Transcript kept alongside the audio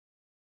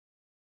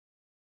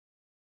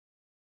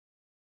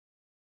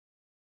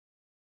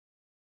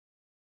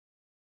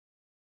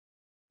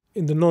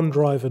In the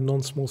non-driver,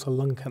 non-small cell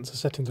lung cancer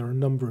setting, there are a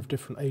number of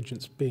different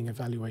agents being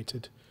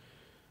evaluated.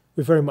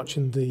 We're very much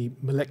in the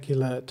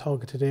molecular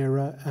targeted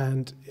era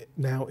and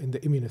now in the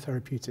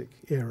immunotherapeutic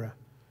era.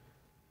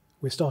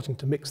 We're starting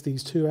to mix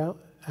these two out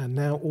and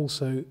now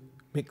also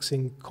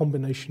mixing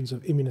combinations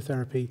of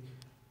immunotherapy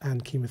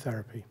and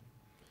chemotherapy.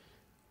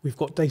 We've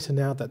got data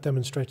now that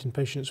demonstrate in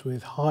patients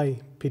with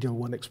high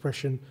PD-L1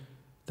 expression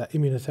that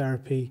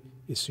immunotherapy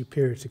is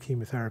superior to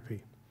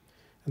chemotherapy.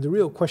 And the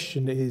real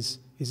question is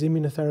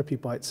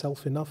immunotherapy by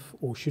itself enough,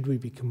 or should we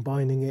be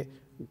combining it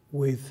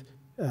with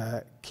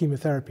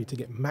chemotherapy to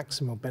get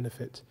maximal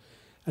benefit?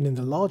 And in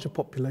the larger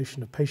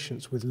population of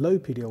patients with low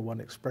PD-L1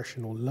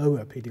 expression or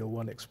lower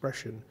PD-L1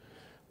 expression,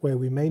 where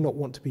we may not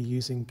want to be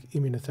using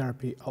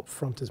immunotherapy up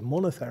front as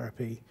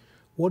monotherapy,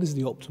 what is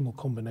the optimal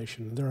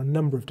combination? And there are a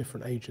number of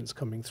different agents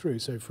coming through.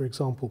 So, for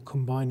example,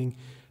 combining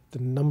the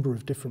number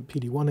of different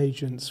PD-1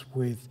 agents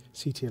with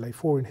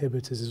CTLA-4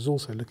 inhibitors is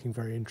also looking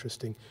very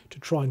interesting to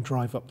try and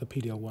drive up the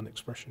PD-L1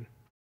 expression.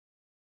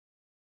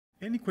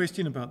 Any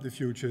question about the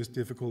future is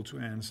difficult to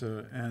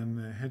answer, and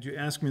had you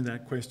asked me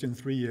that question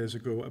 3 years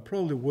ago, I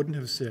probably wouldn't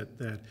have said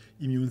that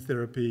immune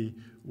therapy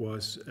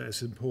was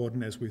as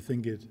important as we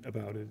think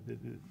about it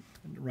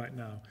right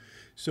now.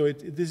 So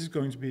this is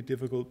going to be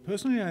difficult.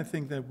 Personally, I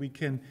think that we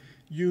can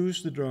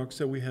use the drugs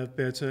that we have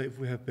better if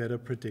we have better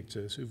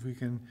predictors, if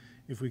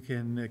we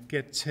can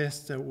get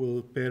tests that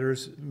will better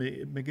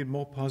make it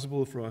more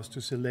possible for us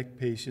to select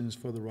patients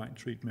for the right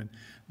treatment.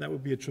 That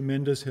would be a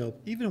tremendous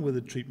help, even with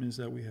the treatments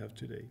that we have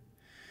today.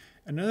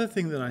 Another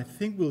thing that I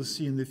think we'll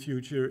see in the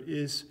future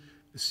is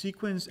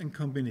sequence and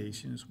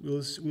combinations.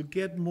 We'll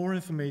get more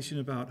information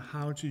about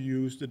how to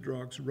use the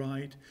drugs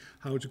right,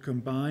 how to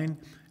combine,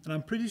 and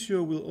I'm pretty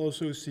sure we'll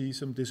also see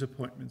some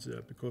disappointments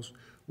there, because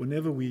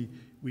whenever we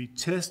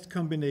test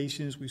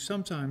combinations, we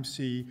sometimes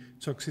see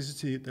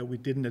toxicity that we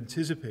didn't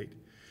anticipate.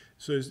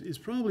 So it's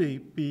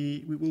probably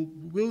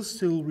we'll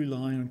still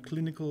rely on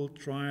clinical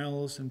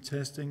trials and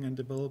testing and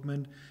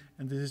development,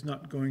 and this is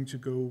not going to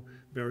go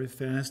very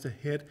fast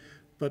ahead.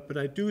 But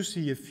I do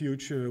see a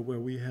future where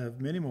we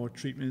have many more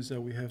treatments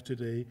than we have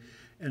today,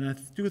 and I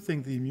do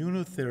think the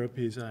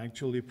immunotherapies are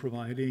actually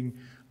providing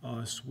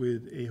us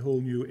with a whole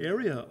new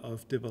area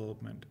of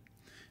development.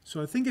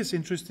 So I think it's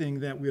interesting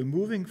that we are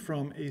moving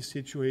from a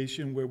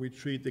situation where we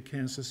treat the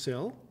cancer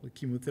cell with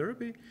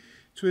chemotherapy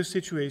to a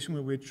situation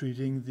where we're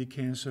treating the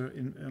cancer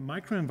in a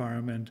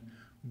microenvironment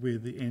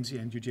with the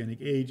anti-angiogenic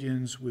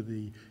agents, with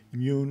the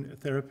immune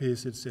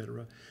therapies,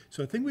 etc.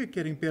 So I think we're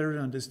getting better at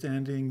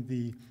understanding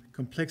the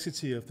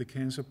complexity of the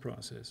cancer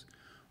process.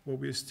 What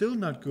we're still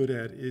not good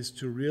at is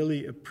to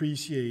really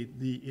appreciate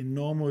the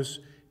enormous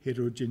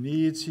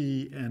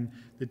heterogeneity and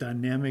the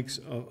dynamics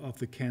of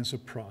the cancer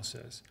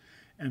process.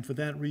 And for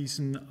that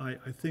reason,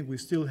 I think we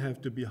still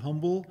have to be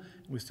humble.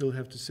 We still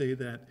have to say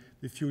that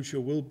the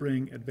future will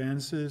bring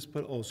advances,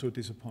 but also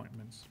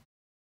disappointments.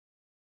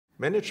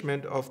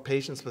 Management of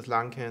patients with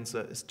lung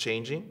cancer is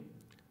changing.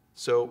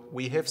 So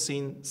we have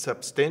seen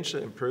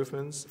substantial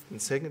improvements in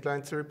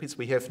second-line therapies.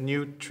 We have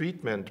new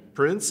treatment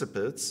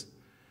principles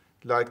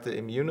like the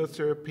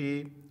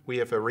immunotherapy. We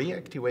have a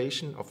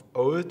reactivation of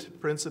old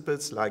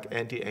principles like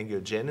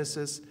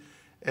anti-angiogenesis.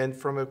 And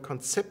from a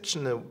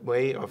conceptual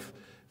way of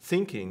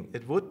thinking,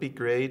 it would be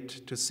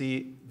great to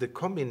see the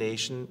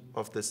combination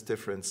of these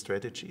different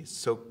strategies.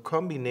 So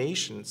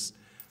combinations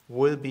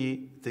will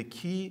be the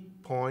key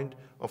point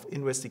of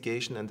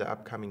investigation in the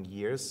upcoming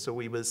years. So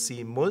we will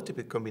see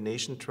multiple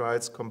combination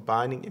trials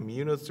combining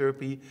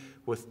immunotherapy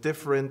with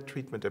different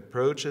treatment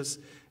approaches,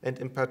 and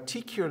in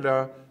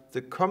particular,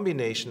 the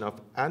combination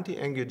of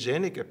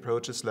anti-angiogenic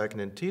approaches like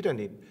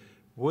nintedanib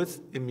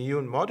with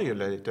immune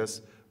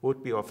modulators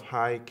would be of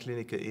high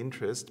clinical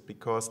interest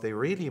because they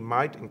really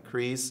might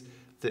increase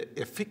the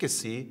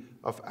efficacy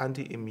of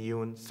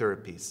anti-immune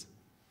therapies.